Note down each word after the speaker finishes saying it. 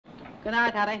Good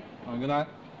night, Harry. Oh, good night.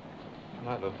 Good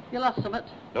night, love. You lost something?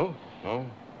 No, no.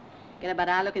 Get a bad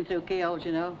eye looking through keyholes,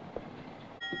 you know.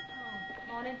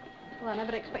 Oh, morning. Well, I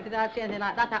never expected I'd see anything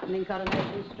like that happening in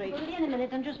Coronation Street. Well, in a minute,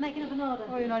 I'm just making up an order.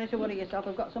 Oh, you don't need to worry yourself.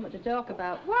 I've got something to talk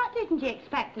about. What didn't you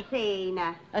expect to see,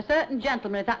 Ina? A certain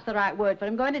gentleman, if that's the right word for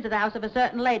him, going into the house of a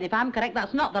certain lady. If I'm correct,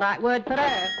 that's not the right word for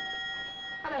her.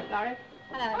 Hello, Florrie.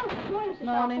 Hello. Oh, good morning, Mrs.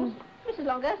 Morning. Sharples. Mrs.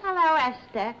 Longus. Hello,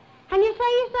 Esther. And you say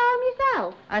you saw him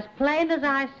yourself? As plain as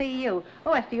I see you.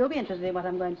 Oh, Esther, you'll be interested in what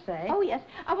I'm going to say. Oh, yes.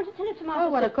 I want a tin of tomatoes. Oh,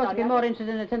 well, of course, soup, if you're more interested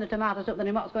in a tin of tomato soup than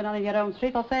in what's going on in your own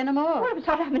street, I'll say no more. Oh, I'm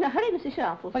sorry, I'm in a hurry, Mrs.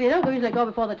 Sharples. Well, you don't usually go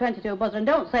before the 22 buzzer, and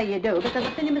don't say you do, because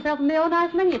I've seen you myself in my own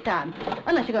eyes many a time.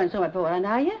 Unless you're going somewhere beforehand,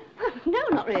 are you? No,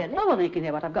 not really. Oh, well, then you can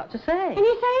hear what I've got to say. And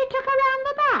you say you took her round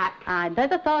the back? I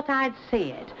never thought I'd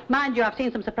see it. Mind you, I've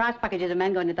seen some surprise packages of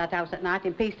men going into that house at night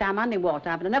in peacetime and in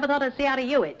wartime, but I never thought I'd see Harry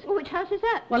Hewitt. Well, which house is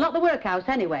that? Well, not the workhouse,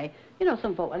 anyway. You know,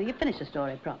 some folk, well, you finish the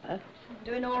story proper.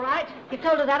 Doing all right. You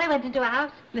told us Harry went into a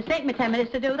house. It's taken me 10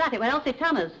 minutes to do that. It went Elsie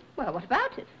Tanner's. Well, what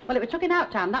about it? Well, it was chucking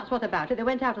out time, that's what about it. They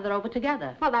went out of the Rover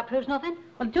together. Well, that proves nothing.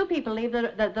 Well, two people leave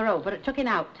the Rover at chucking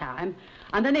out time,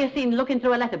 and then they're seen looking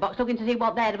through a letterbox, looking to see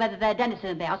whether they're Denison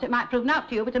in the house. It might prove out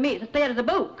to you, but to me it's as clear as a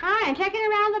book. Aye, and taking her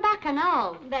round the back and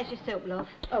all. There's your soup, love.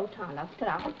 Oh, time, love.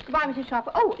 Ta-ra. Goodbye, Mrs.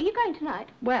 Sharples. Oh, are you going tonight?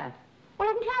 Where? Well,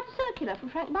 haven't you had a circular from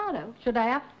Frank Barlow? Should I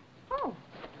have? Oh.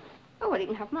 Oh, well, you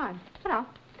can have mine. Ta-ra.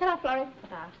 Ta-ra, Florrie.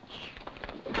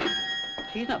 Ta-ra.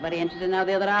 She's not very interested in how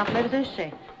the other half lives, is she?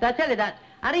 Did I tell you that?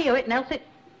 Harry Hewitt and Elsie...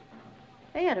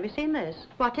 Hey, have you seen this?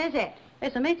 What is it?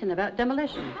 It's a meeting about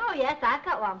demolition. Oh, yes, I've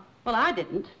got one. Well, I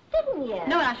didn't. Didn't you?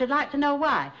 No, and I should like to know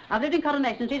why. I've lived in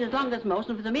Coronation Street as long as most,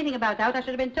 and if there's a meeting about out, I should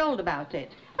have been told about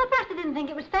it. Well, perhaps I didn't think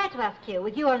it was fair to ask you,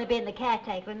 with you only being the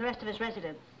caretaker and the rest of us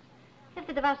residents. If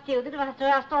they'd have asked you, they'd have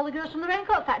asked all the girls from the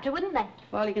raincoat factory, wouldn't they?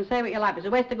 Well, you can say what you like, but it's a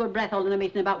waste of good breath holding a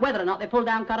meeting about whether or not they pull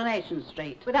down Coronation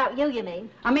Street. Without you, you mean?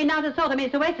 I mean, now to sort,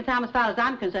 it's a waste of time as far as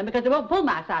I'm concerned, because they won't pull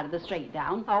my side of the street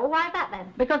down. Oh, why's that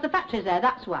then? Because the factory's there,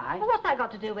 that's why. Well, what's that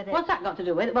got to do with it? What's that got to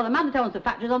do with it? Well, the man that owns the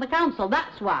factory's on the council,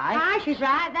 that's why. Aye, she's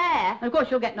right there. And of course,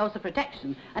 you'll get no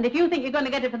protection. And if you think you're going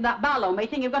to get it from that Barlow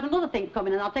meeting, you've got another thing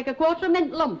coming, and I'll take a quarter of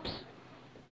mint lumps.